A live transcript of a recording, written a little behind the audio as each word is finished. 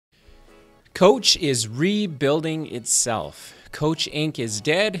Coach is rebuilding itself. Coach Inc. is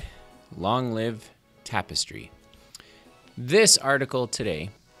dead. Long live Tapestry. This article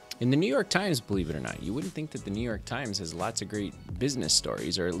today in the New York Times, believe it or not. You wouldn't think that the New York Times has lots of great business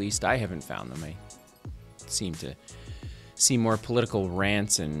stories, or at least I haven't found them. I seem to see more political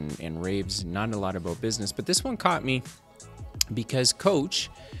rants and raves, not a lot about business. But this one caught me because Coach,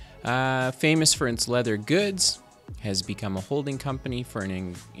 famous for its leather goods, has become a holding company for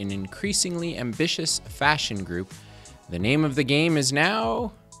an increasingly ambitious fashion group. The name of the game is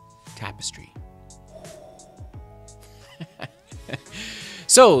now Tapestry.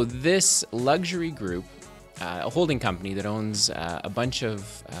 So this luxury group, a holding company that owns a bunch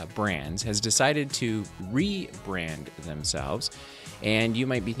of brands, has decided to rebrand themselves. And you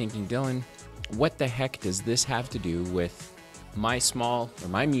might be thinking, Dylan, what the heck does this have to do with my small or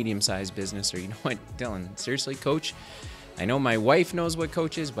my medium-sized business? Or you know what, Dylan, seriously, Coach? I know my wife knows what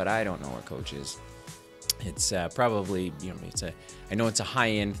Coach is, but I don't know what Coach is. It's probably, I know it's a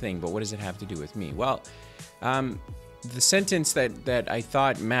high-end thing, but what does it have to do with me? Well, the sentence that I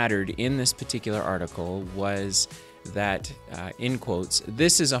thought mattered in this particular article was that, in quotes,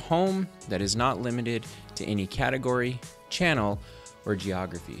 this is a home that is not limited to any category, channel, or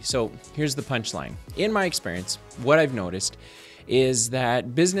geography. So here's the punchline. In my experience, what I've noticed is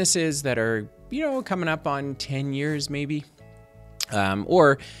that businesses that are, coming up on 10 years maybe,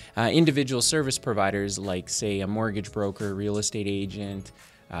 or individual service providers like, say, a mortgage broker, real estate agent,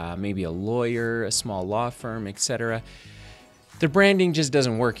 maybe a lawyer, a small law firm, etc. Their branding just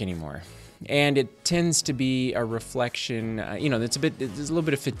doesn't work anymore. And it tends to be a reflection, there's a little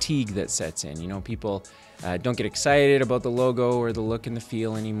bit of fatigue that sets in. People don't get excited about the logo or the look and the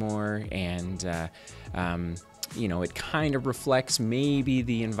feel anymore. And, it kind of reflects maybe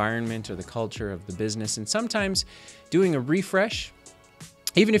the environment or the culture of the business. And sometimes doing a refresh,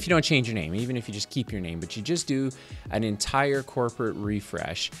 even if you don't change your name, even if you just keep your name, but you just do an entire corporate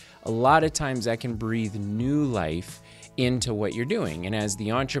refresh, a lot of times that can breathe new life into what you're doing. And as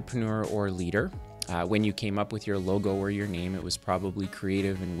the entrepreneur or leader, when you came up with your logo or your name, it was probably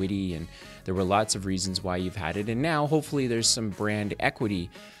creative and witty, and there were lots of reasons why you've had it. And now hopefully there's some brand equity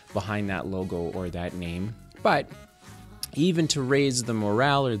behind that logo or that name. But even to raise the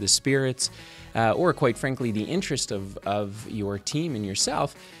morale or the spirits, or quite frankly, the interest of your team and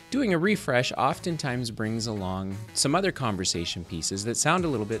yourself, doing a refresh oftentimes brings along some other conversation pieces that sound a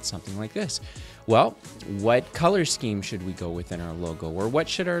little bit something like this. Well, what color scheme should we go with in our logo? Or what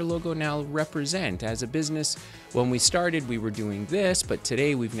should our logo now represent? As a business, when we started, we were doing this, but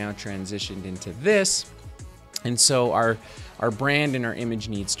today we've now transitioned into this. And so our brand and our image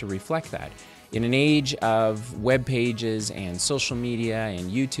needs to reflect that. In an age of web pages and social media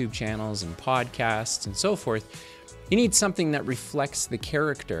and YouTube channels and podcasts and so forth, you need something that reflects the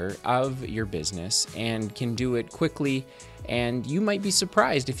character of your business and can do it quickly. And you might be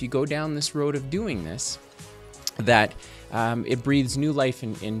surprised if you go down this road of doing this, that it breathes new life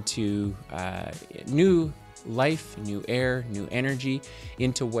into new life, new air, new energy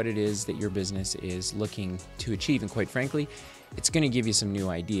into what it is that your business is looking to achieve. And quite frankly, it's going to give you some new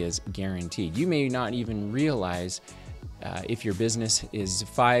ideas, guaranteed. You may not even realize if your business is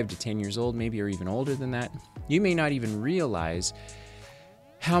 5 to 10 years old, maybe, or even older than that, you may not even realize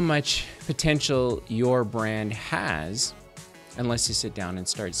how much potential your brand has unless you sit down and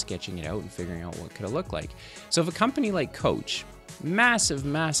start sketching it out and figuring out what could it look like. So if a company like Coach, massive,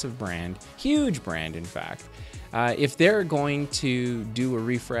 massive brand, huge brand in fact, if they're going to do a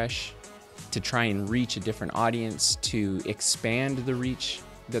refresh to try and reach a different audience, to expand the reach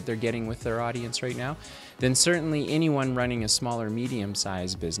that they're getting with their audience right now, then certainly anyone running a small or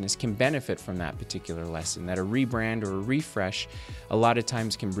medium-sized business can benefit from that particular lesson, that a rebrand or a refresh a lot of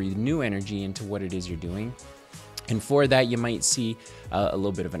times can breathe new energy into what it is you're doing. And for that, you might see a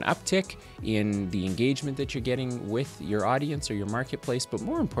little bit of an uptick in the engagement that you're getting with your audience or your marketplace. But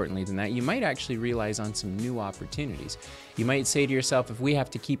more importantly than that, you might actually realize on some new opportunities. You might say to yourself, if we have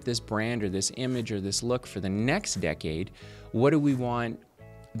to keep this brand or this image or this look for the next decade, what do we want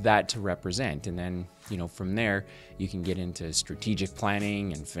that to represent? And then, from there, you can get into strategic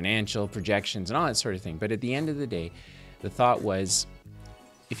planning and financial projections and all that sort of thing. But at the end of the day, the thought was,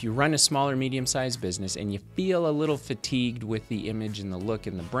 if you run a small or medium-sized business and you feel a little fatigued with the image and the look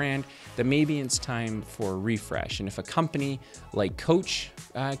and the brand, then maybe it's time for a refresh. And if a company like Coach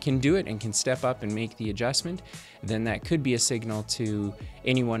can do it and can step up and make the adjustment, then that could be a signal to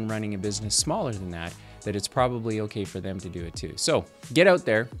anyone running a business smaller than that, that it's probably okay for them to do it too. So get out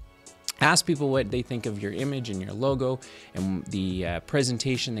there Ask people what they think of your image and your logo and the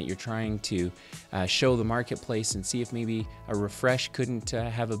presentation that you're trying to show the marketplace, and see if maybe a refresh couldn't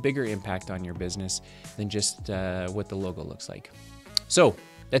have a bigger impact on your business than just what the logo looks like. So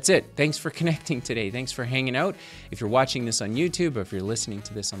that's it. Thanks for connecting today. Thanks for hanging out. If you're watching this on YouTube or if you're listening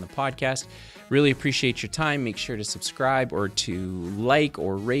to this on the podcast, really appreciate your time. Make sure to subscribe or to like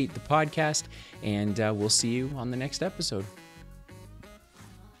or rate the podcast, and we'll see you on the next episode.